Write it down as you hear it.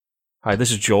Hi,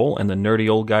 this is Joel and the Nerdy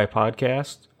Old Guy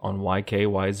podcast on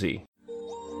YKYZ.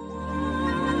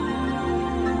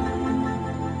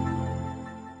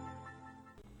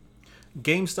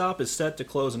 GameStop is set to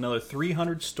close another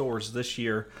 300 stores this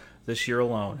year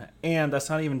alone, and that's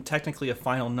not even technically a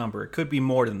final number. It could be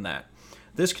more than that.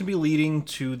 This could be leading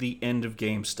to the end of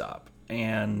GameStop,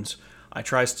 and I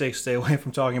try to stay away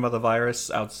from talking about the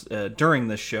virus during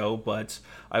this show, but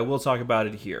I will talk about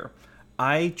it here.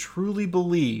 I truly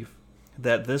believe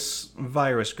that this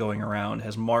virus going around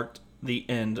has marked the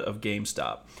end of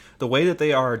GameStop. The way that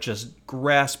they are just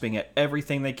grasping at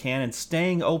everything they can and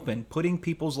staying open, putting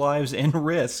people's lives in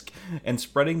risk and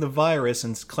spreading the virus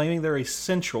and claiming they're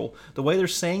essential, the way they're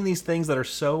saying these things that are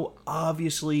so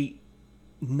obviously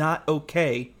not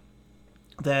okay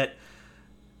that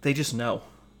they just know.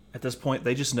 At this point,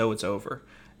 they just know it's over.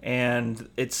 And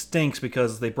it stinks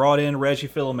because they brought in Reggie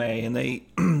Fils-Aimé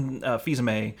and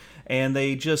Fils-Aimé, and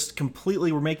they just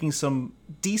completely were making some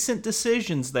decent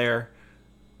decisions there,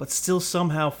 but still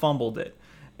somehow fumbled it.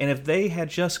 And if they had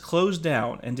just closed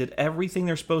down and did everything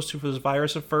they're supposed to for this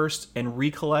virus at first and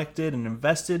recollected and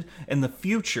invested in the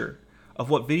future of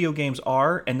what video games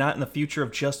are and not in the future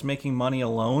of just making money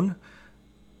alone,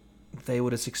 they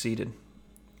would have succeeded.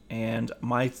 And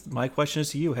my question is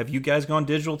to you, have you guys gone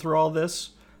digital through all this?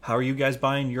 How are you guys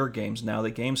buying your games now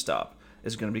that GameStop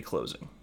is going to be closing?